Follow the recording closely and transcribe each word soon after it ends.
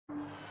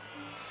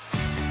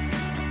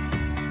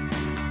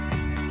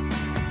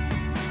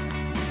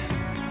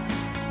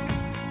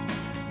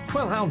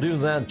Well, how do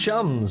their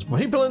chums?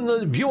 People in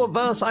the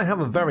viewerverse, I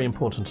have a very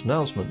important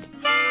announcement.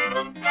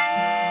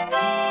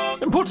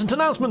 Important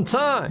announcement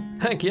time!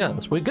 Heck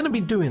yes, we're going to be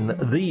doing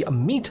the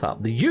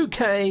Meetup, the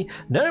UK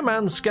No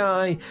Man's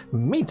Sky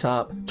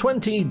Meetup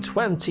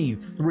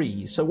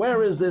 2023. So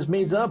where is this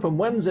Meetup and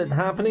when's it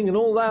happening and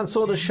all that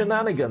sort of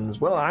shenanigans?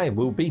 Well, I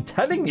will be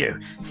telling you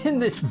in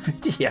this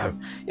video.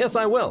 Yes,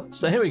 I will.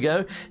 So here we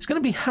go. It's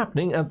going to be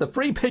happening at the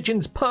Free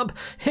Pigeons pub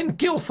in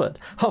Guildford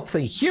of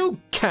the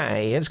UK.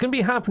 It's going to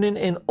be happening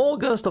in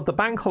August of the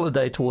bank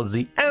holiday towards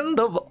the end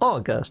of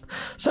August.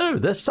 So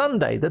the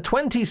Sunday, the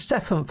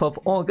 27th of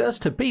August,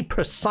 to be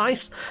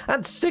precise,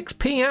 at 6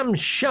 p.m.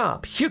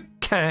 sharp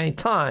UK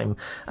time.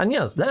 And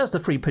yes, there's the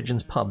Free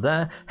Pigeons pub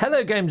there.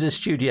 Hello Games'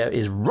 studio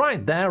is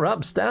right there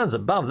upstairs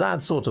above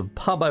that sort of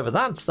pub over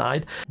that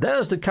side.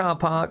 There's the car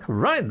park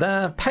right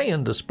there, pay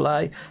and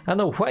display,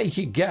 and away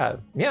you go.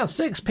 Yeah,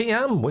 6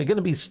 p.m. we're going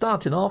to be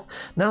starting off.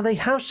 Now they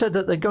have said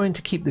that they're going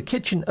to keep the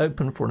kitchen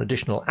open for an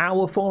additional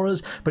hour for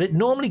us, but it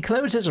normally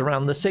closes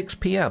around the 6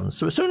 p.m.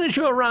 So as soon as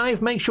you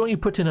arrive, make sure you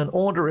put in an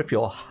order if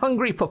you're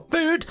hungry for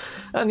food.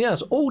 And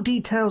yes, all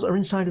details are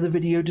inside of the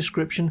video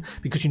description,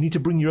 because you need to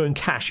bring your own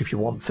cash if you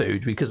want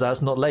food, because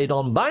that's not laid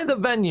on by the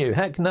venue.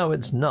 Heck no,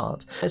 it's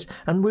not.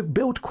 And we've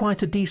built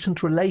quite a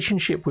decent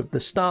relationship with the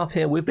staff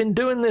here. We've been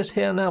doing this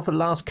here now for the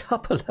last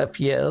couple of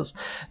years.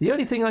 The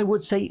only thing I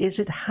would say is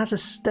it has a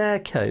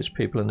staircase,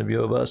 people in the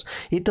viewerverse.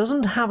 It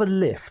doesn't have a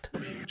lift.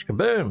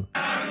 Kaboom.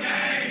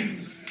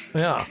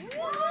 Yeah.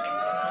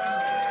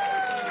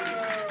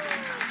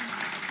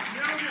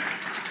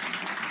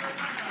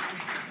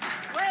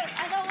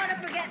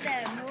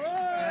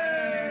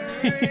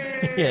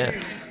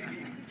 Yeah.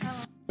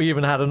 We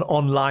even had an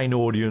online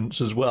audience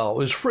as well. It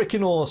was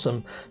freaking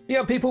awesome.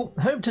 Yeah, people,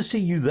 hope to see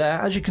you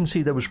there. As you can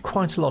see, there was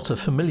quite a lot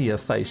of familiar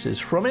faces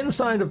from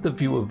inside of the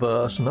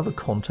viewerverse and other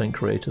content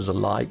creators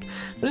alike.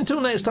 But until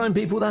next time,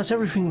 people, that's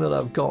everything that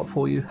I've got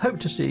for you. Hope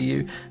to see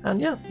you.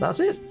 And yeah, that's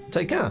it.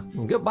 Take care.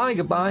 And goodbye,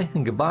 goodbye,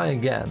 and goodbye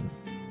again.